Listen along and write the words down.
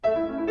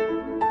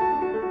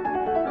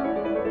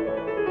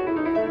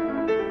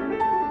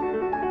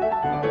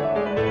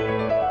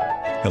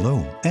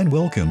Hello, and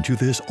welcome to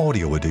this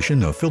audio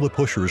edition of Philip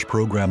Huscher's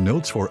program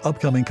notes for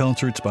upcoming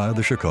concerts by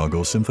the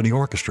Chicago Symphony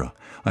Orchestra.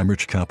 I'm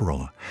Rich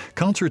Caparola.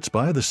 Concerts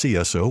by the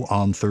CSO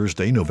on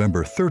Thursday,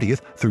 November 30th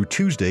through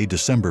Tuesday,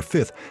 December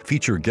 5th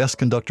feature guest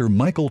conductor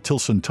Michael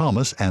Tilson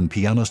Thomas and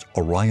pianist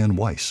Orion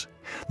Weiss.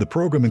 The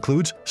program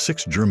includes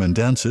 6 German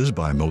dances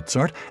by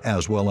Mozart,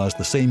 as well as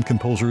the same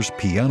composer's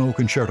Piano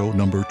Concerto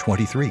No.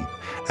 23.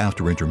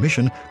 After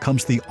intermission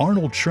comes the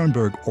Arnold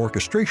Schoenberg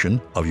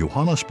orchestration of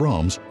Johannes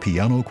Brahms'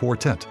 Piano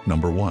Quartet No.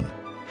 1.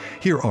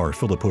 Here are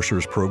Philip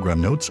Huscher's program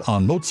notes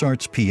on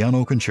Mozart's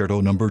Piano Concerto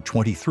No.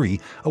 23,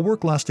 a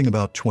work lasting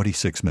about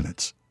 26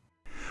 minutes.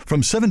 From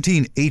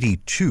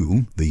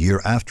 1782, the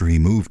year after he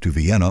moved to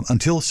Vienna,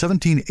 until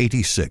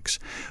 1786,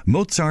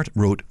 Mozart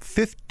wrote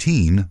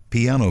 15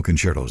 piano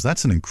concertos.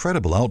 That's an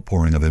incredible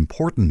outpouring of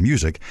important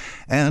music,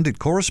 and it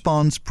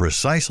corresponds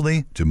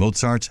precisely to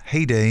Mozart's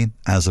heyday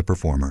as a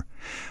performer.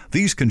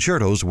 These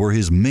concertos were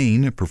his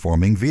main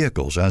performing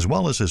vehicles, as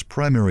well as his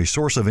primary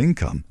source of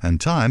income,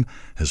 and time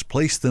has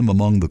placed them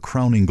among the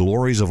crowning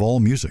glories of all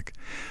music.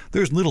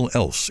 There's little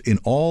else in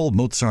all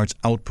Mozart's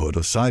output,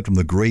 aside from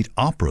the great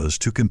operas,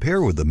 to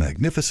compare with the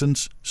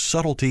magnificence,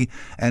 subtlety,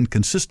 and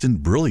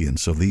consistent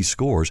brilliance of these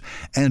scores,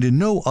 and in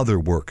no other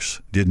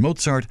works did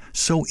Mozart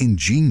so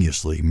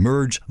ingeniously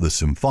merge the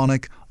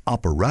symphonic,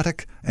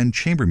 operatic, and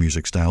chamber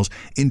music styles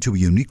into a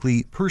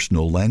uniquely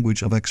personal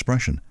language of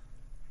expression.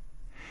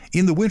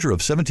 In the winter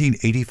of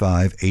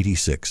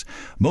 1785-86,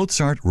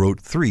 Mozart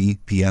wrote 3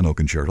 piano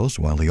concertos,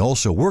 while he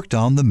also worked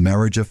on The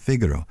Marriage of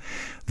Figaro.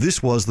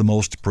 This was the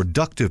most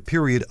productive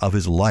period of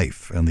his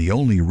life, and the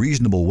only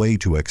reasonable way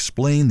to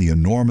explain the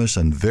enormous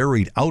and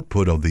varied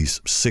output of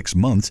these 6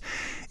 months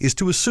is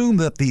to assume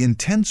that the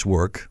intense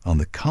work on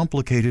the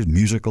complicated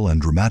musical and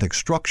dramatic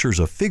structures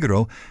of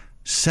Figaro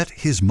set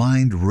his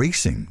mind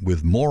racing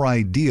with more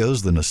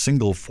ideas than a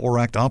single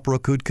 4-act opera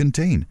could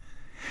contain.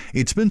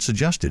 It's been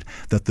suggested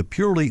that the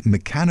purely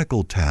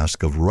mechanical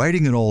task of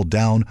writing it all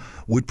down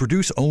would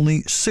produce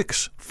only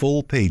 6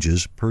 full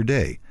pages per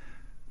day.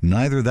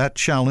 Neither that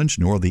challenge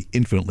nor the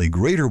infinitely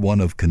greater one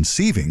of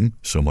conceiving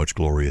so much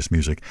glorious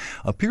music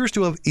appears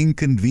to have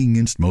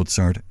inconvenienced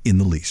Mozart in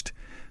the least.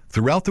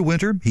 Throughout the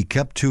winter, he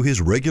kept to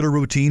his regular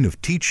routine of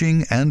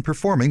teaching and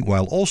performing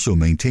while also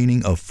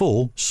maintaining a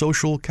full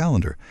social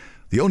calendar.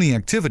 The only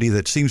activity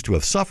that seems to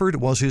have suffered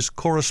was his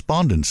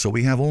correspondence, so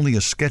we have only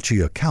a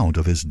sketchy account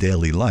of his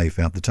daily life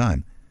at the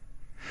time.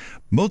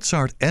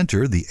 Mozart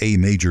entered the A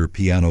major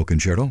piano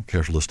concerto,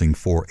 careful listening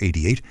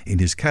 488, in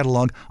his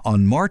catalog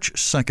on March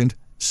 2nd,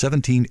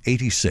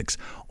 1786,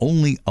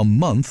 only a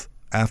month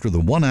after the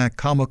 1-act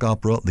comic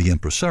opera The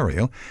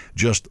Impresario,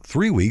 just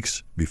 3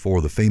 weeks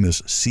before the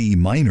famous C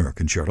minor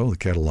concerto, the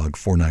catalog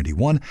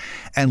 491,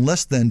 and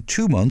less than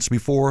 2 months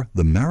before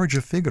The Marriage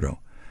of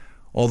Figaro.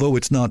 Although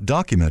it's not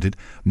documented,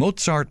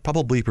 Mozart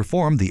probably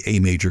performed the A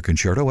major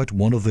concerto at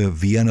one of the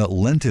Vienna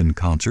Lenten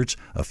concerts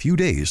a few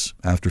days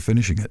after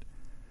finishing it.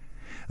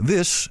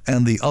 This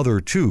and the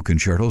other 2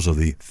 concertos of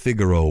the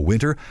Figaro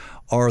winter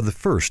are the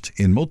first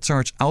in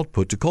Mozart's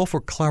output to call for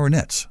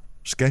clarinets.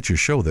 Sketches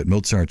show that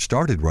Mozart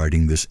started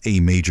writing this A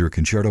major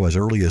concerto as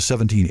early as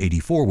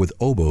 1784 with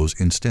oboes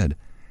instead.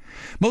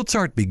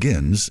 Mozart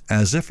begins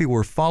as if he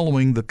were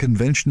following the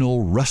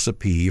conventional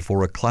recipe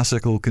for a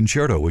classical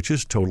concerto, which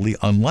is totally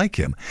unlike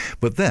him.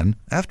 But then,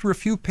 after a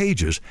few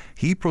pages,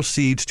 he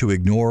proceeds to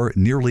ignore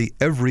nearly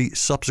every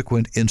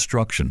subsequent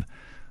instruction.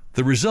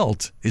 The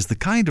result is the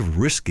kind of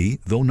risky,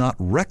 though not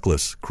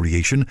reckless,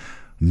 creation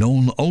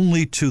known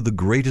only to the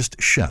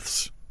greatest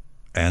chefs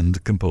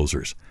and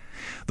composers.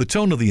 The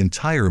tone of the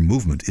entire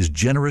movement is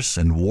generous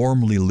and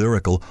warmly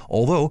lyrical,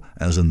 although,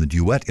 as in the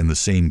duet in the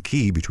same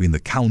key between the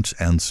Count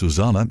and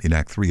Susanna in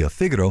Act 3 of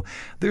Figaro,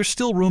 there's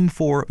still room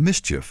for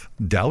mischief,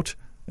 doubt,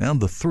 and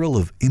the thrill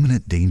of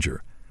imminent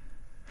danger.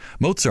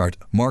 Mozart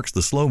marks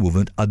the slow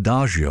movement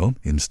adagio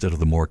instead of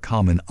the more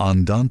common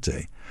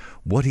andante.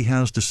 What he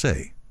has to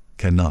say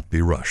cannot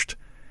be rushed.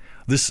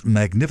 This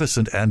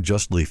magnificent and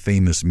justly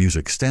famous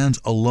music stands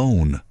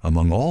alone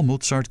among all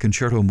Mozart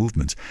concerto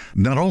movements,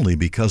 not only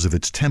because of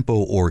its tempo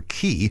or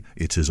key,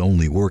 it's his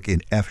only work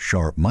in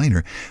F-sharp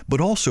minor, but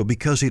also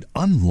because it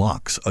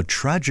unlocks a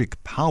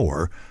tragic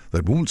power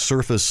that won't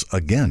surface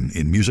again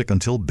in music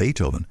until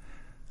Beethoven.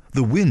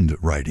 The wind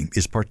writing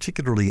is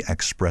particularly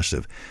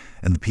expressive,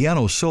 and the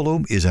piano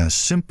solo is as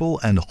simple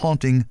and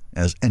haunting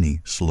as any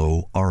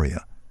slow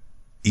aria.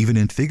 Even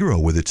in Figaro,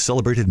 with its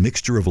celebrated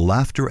mixture of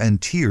laughter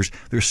and tears,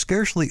 there's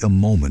scarcely a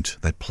moment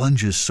that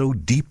plunges so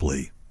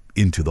deeply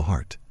into the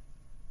heart.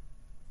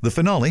 The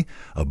finale,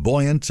 a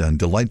buoyant and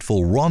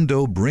delightful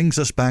rondo, brings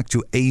us back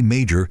to A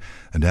major,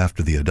 and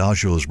after the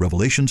adagio's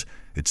revelations,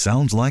 it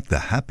sounds like the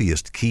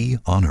happiest key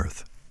on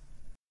earth.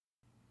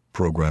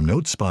 Program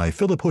notes by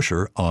Philip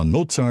Huscher on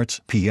Mozart's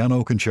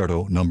Piano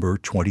Concerto No.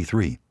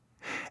 23.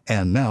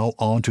 And now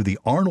on to the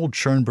Arnold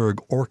Schoenberg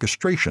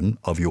orchestration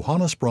of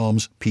Johannes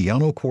Brahms'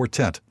 Piano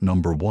Quartet No.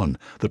 1,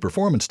 the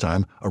performance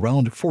time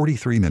around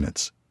 43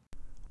 minutes.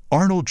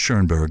 Arnold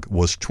Schoenberg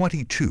was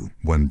 22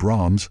 when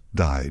Brahms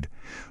died.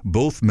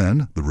 Both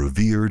men, the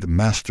revered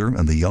master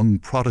and the young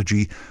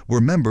prodigy,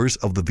 were members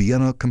of the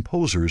Vienna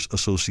Composers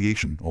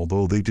Association.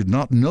 Although they did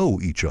not know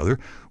each other,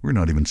 we're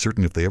not even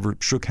certain if they ever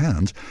shook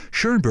hands,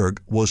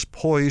 Schoenberg was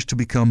poised to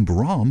become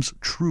Brahms'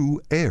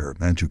 true heir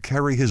and to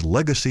carry his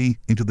legacy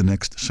into the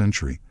next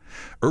century.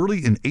 Early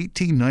in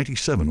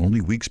 1897, only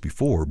weeks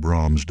before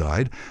Brahms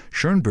died,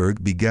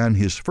 Schoenberg began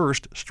his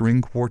first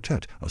string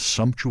quartet, a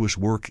sumptuous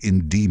work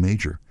in D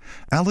major.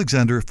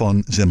 Alexander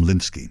von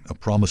Zemlinsky, a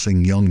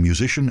promising young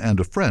musician and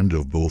a friend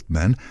of both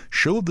men,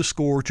 showed the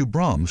score to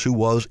Brahms, who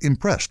was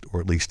impressed,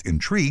 or at least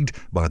intrigued,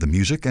 by the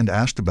music and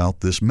asked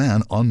about this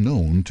man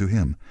unknown to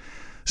him.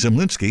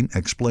 Zemlinsky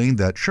explained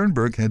that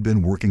Schoenberg had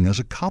been working as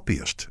a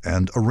copyist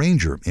and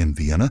arranger in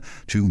Vienna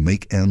to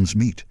make ends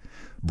meet.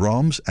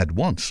 Brahms at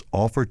once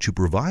offered to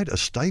provide a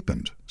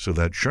stipend so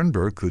that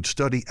Schoenberg could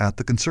study at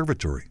the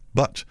conservatory.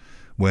 But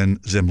when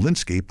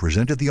Zemlinsky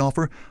presented the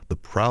offer, the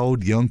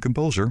proud young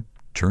composer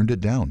turned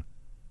it down.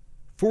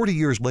 40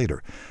 years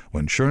later,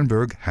 when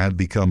Schoenberg had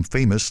become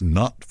famous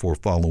not for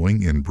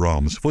following in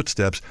Brahms'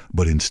 footsteps,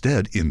 but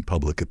instead, in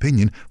public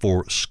opinion,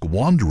 for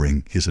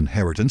squandering his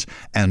inheritance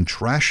and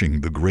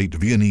trashing the great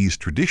Viennese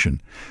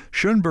tradition,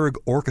 Schoenberg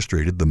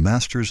orchestrated the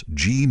master's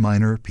G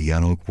minor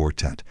piano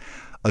quartet,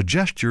 a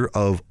gesture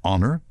of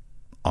honor,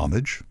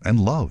 homage, and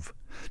love.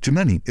 To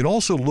many, it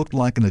also looked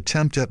like an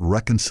attempt at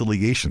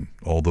reconciliation,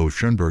 although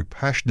Schoenberg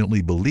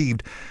passionately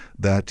believed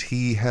that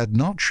he had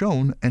not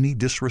shown any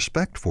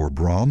disrespect for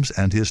Brahms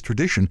and his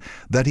tradition,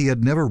 that he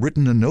had never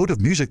written a note of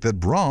music that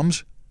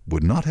Brahms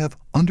would not have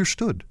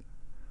understood.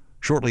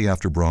 Shortly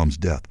after Brahms'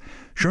 death,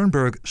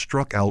 Schoenberg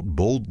struck out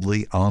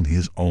boldly on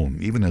his own,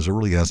 even as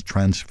early as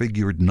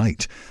Transfigured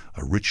Night,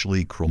 a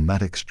richly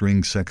chromatic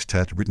string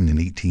sextet written in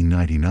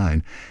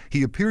 1899.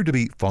 He appeared to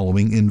be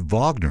following in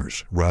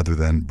Wagner's rather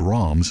than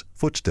Brahms'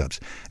 footsteps,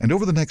 and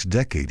over the next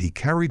decade he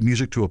carried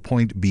music to a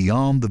point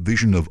beyond the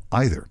vision of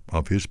either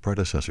of his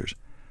predecessors.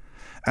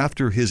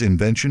 After his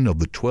invention of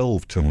the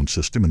 12-tone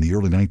system in the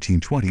early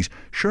 1920s,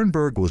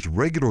 Schoenberg was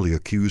regularly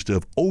accused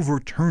of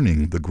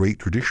overturning the great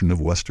tradition of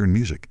Western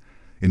music.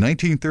 In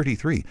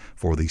 1933,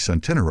 for the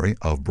centenary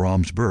of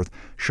Brahms' birth,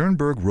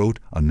 Schoenberg wrote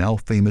a now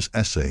famous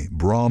essay,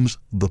 Brahms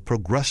the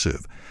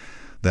Progressive,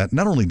 that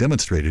not only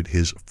demonstrated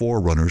his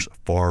forerunner's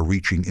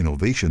far-reaching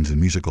innovations in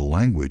musical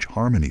language,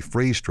 harmony,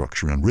 phrase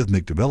structure, and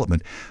rhythmic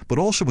development, but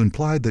also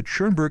implied that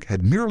Schoenberg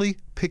had merely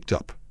picked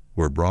up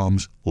where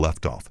Brahms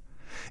left off.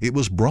 It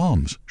was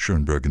Brahms,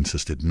 Schoenberg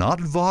insisted,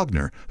 not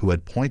Wagner, who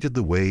had pointed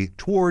the way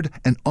toward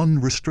an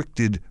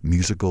unrestricted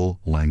musical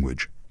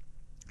language.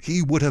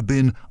 He would have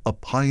been a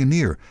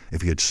pioneer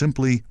if he had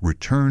simply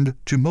returned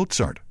to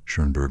Mozart,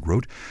 Schoenberg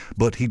wrote,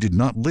 but he did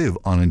not live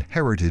on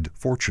inherited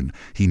fortune.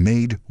 He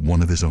made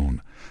one of his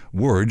own.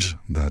 Words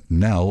that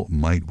now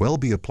might well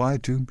be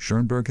applied to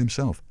Schoenberg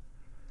himself.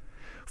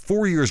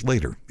 4 years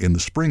later, in the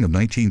spring of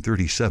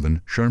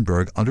 1937,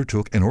 Schoenberg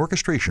undertook an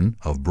orchestration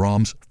of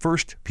Brahms'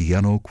 first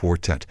piano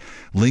quartet,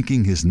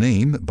 linking his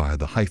name by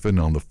the hyphen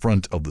on the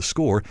front of the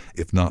score,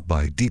 if not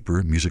by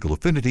deeper musical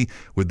affinity,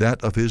 with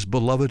that of his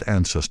beloved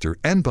ancestor,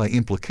 and by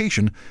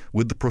implication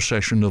with the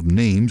procession of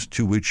names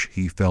to which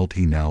he felt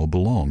he now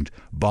belonged: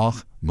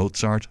 Bach,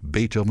 Mozart,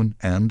 Beethoven,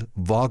 and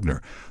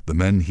Wagner, the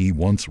men he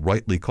once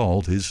rightly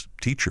called his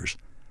teachers.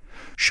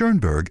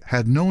 Schoenberg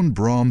had known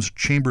Brahms'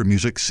 chamber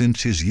music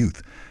since his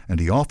youth, and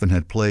he often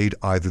had played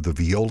either the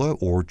viola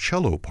or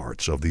cello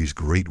parts of these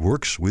great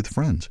works with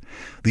friends.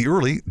 The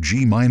early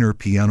G minor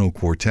piano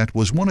quartet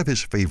was one of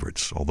his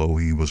favorites, although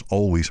he was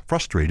always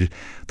frustrated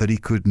that he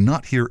could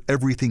not hear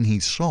everything he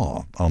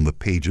saw on the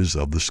pages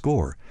of the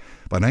score.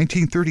 By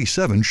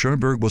 1937,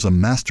 Schoenberg was a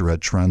master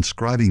at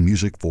transcribing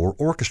music for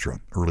orchestra.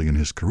 Early in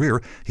his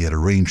career, he had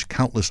arranged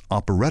countless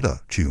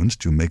operetta tunes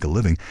to make a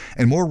living,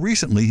 and more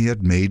recently he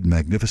had made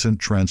magnificent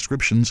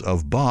transcriptions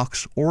of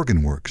Bach's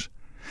organ works.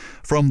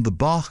 From the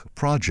Bach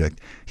project,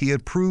 he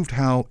had proved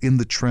how, in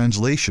the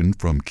translation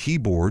from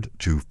keyboard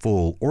to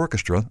full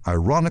orchestra,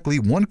 ironically,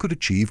 one could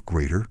achieve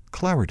greater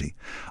clarity.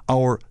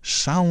 Our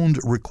sound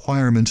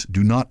requirements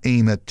do not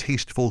aim at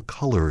tasteful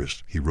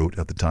colors, he wrote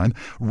at the time.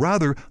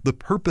 Rather, the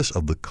purpose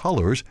of the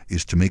colors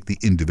is to make the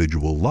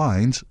individual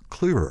lines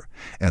clearer.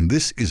 And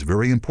this is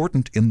very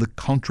important in the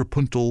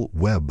contrapuntal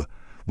web.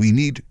 We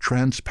need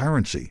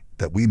transparency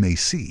that we may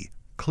see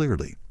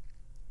clearly.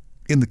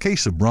 In the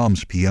case of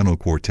Brahms' piano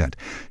quartet,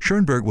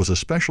 Schoenberg was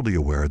especially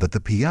aware that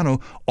the piano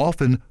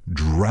often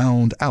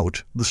drowned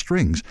out the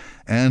strings,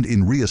 and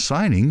in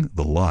reassigning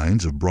the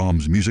lines of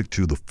Brahms' music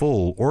to the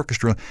full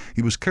orchestra,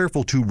 he was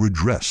careful to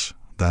redress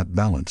that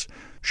balance.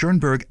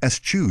 Schoenberg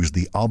eschewed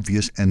the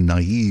obvious and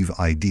naive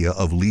idea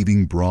of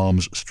leaving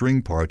Brahms'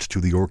 string parts to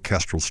the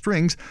orchestral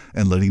strings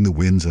and letting the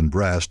winds and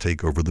brass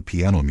take over the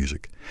piano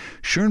music.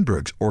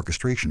 Schoenberg's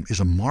orchestration is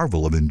a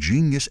marvel of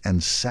ingenious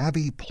and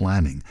savvy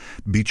planning,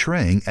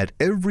 betraying at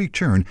every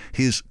turn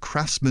his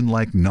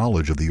craftsman-like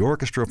knowledge of the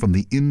orchestra from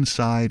the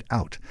inside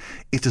out.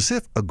 It's as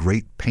if a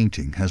great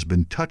painting has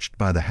been touched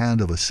by the hand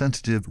of a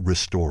sensitive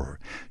restorer,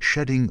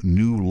 shedding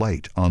new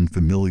light on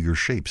familiar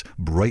shapes,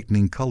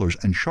 brightening colors,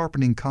 and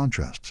sharpening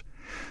contrasts.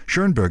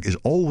 Schoenberg is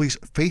always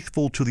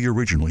faithful to the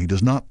original. He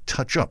does not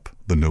touch up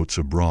the notes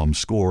of Brahms'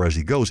 score as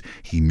he goes.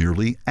 He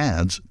merely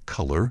adds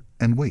color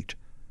and weight.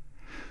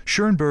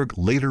 Schoenberg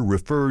later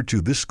referred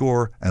to this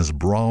score as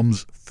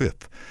Brahms'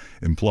 Fifth,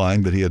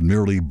 implying that he had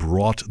merely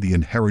brought the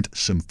inherent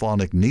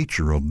symphonic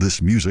nature of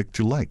this music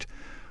to light.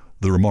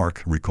 The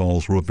remark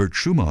recalls Robert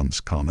Schumann's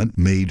comment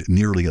made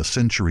nearly a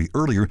century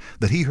earlier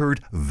that he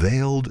heard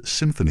veiled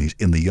symphonies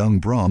in the young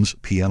Brahms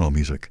piano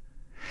music.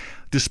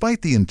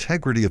 Despite the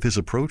integrity of his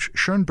approach,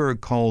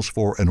 Schoenberg calls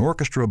for an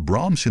orchestra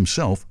Brahms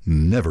himself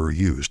never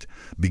used,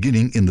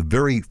 beginning in the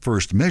very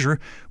first measure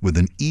with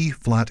an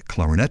E-flat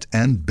clarinet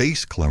and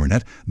bass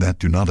clarinet that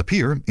do not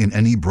appear in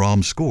any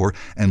Brahms score,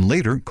 and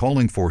later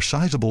calling for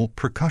sizable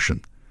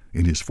percussion.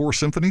 In his 4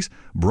 symphonies,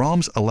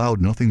 Brahms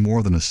allowed nothing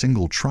more than a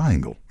single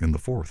triangle in the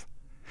 4th.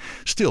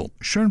 Still,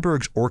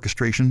 Schoenberg's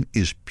orchestration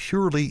is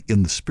purely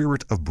in the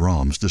spirit of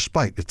Brahms,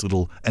 despite its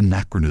little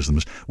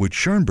anachronisms, which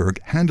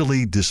Schoenberg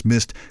handily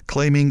dismissed,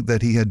 claiming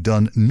that he had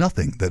done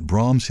nothing that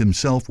Brahms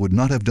himself would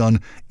not have done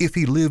if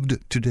he lived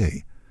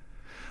today.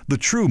 The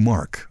true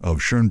mark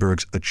of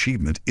Schoenberg's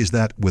achievement is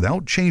that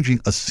without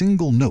changing a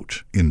single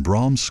note in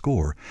Brahms'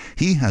 score,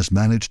 he has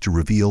managed to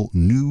reveal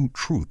new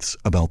truths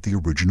about the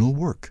original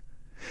work.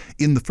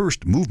 In the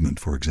first movement,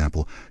 for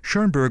example,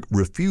 Schoenberg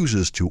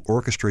refuses to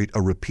orchestrate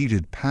a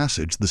repeated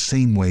passage the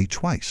same way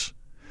twice.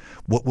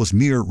 What was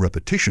mere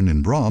repetition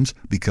in Brahms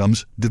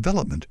becomes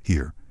development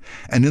here.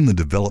 And in the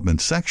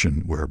development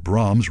section, where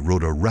Brahms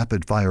wrote a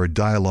rapid-fire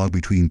dialogue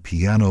between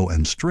piano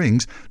and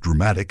strings,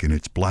 dramatic in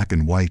its black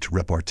and white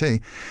repartee,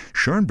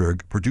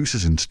 Schoenberg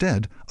produces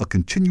instead a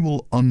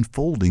continual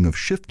unfolding of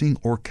shifting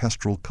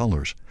orchestral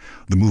colors.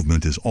 The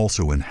movement is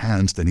also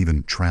enhanced and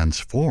even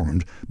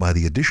transformed by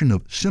the addition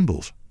of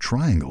cymbals,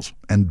 triangles,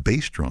 and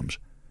bass drums.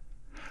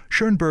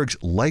 Schoenberg's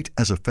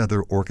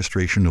light-as-a-feather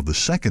orchestration of the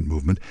second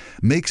movement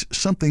makes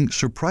something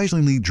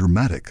surprisingly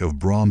dramatic of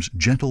Brahms'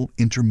 gentle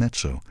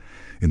intermezzo.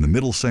 In the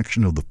middle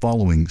section of the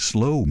following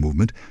slow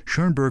movement,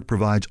 Schoenberg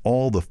provides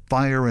all the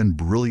fire and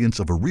brilliance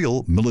of a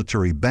real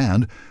military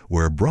band,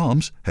 where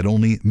Brahms had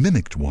only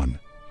mimicked one.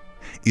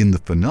 In the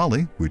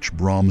finale, which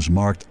Brahms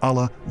marked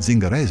alla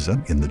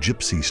zingarese in the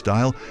gypsy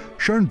style,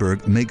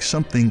 Schoenberg makes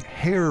something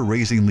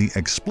hair-raisingly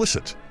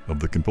explicit of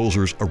the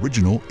composer's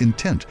original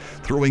intent,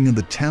 throwing in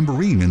the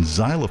tambourine and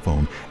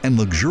xylophone and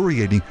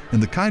luxuriating in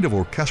the kind of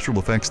orchestral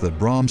effects that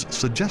Brahms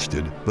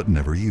suggested but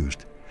never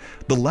used.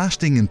 The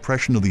lasting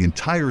impression of the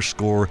entire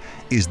score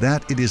is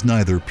that it is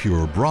neither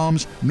pure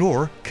Brahms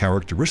nor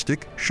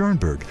characteristic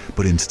Schoenberg,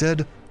 but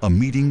instead a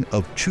meeting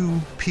of 2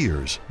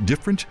 peers,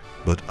 different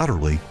but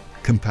utterly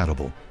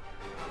compatible.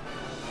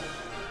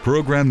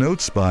 Program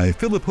notes by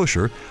Philip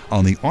Huscher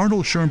on the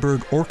Arnold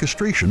Schoenberg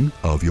orchestration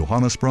of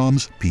Johannes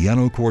Brahms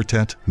Piano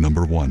Quartet No.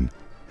 1.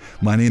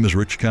 My name is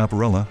Rich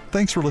Caparella.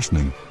 Thanks for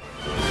listening.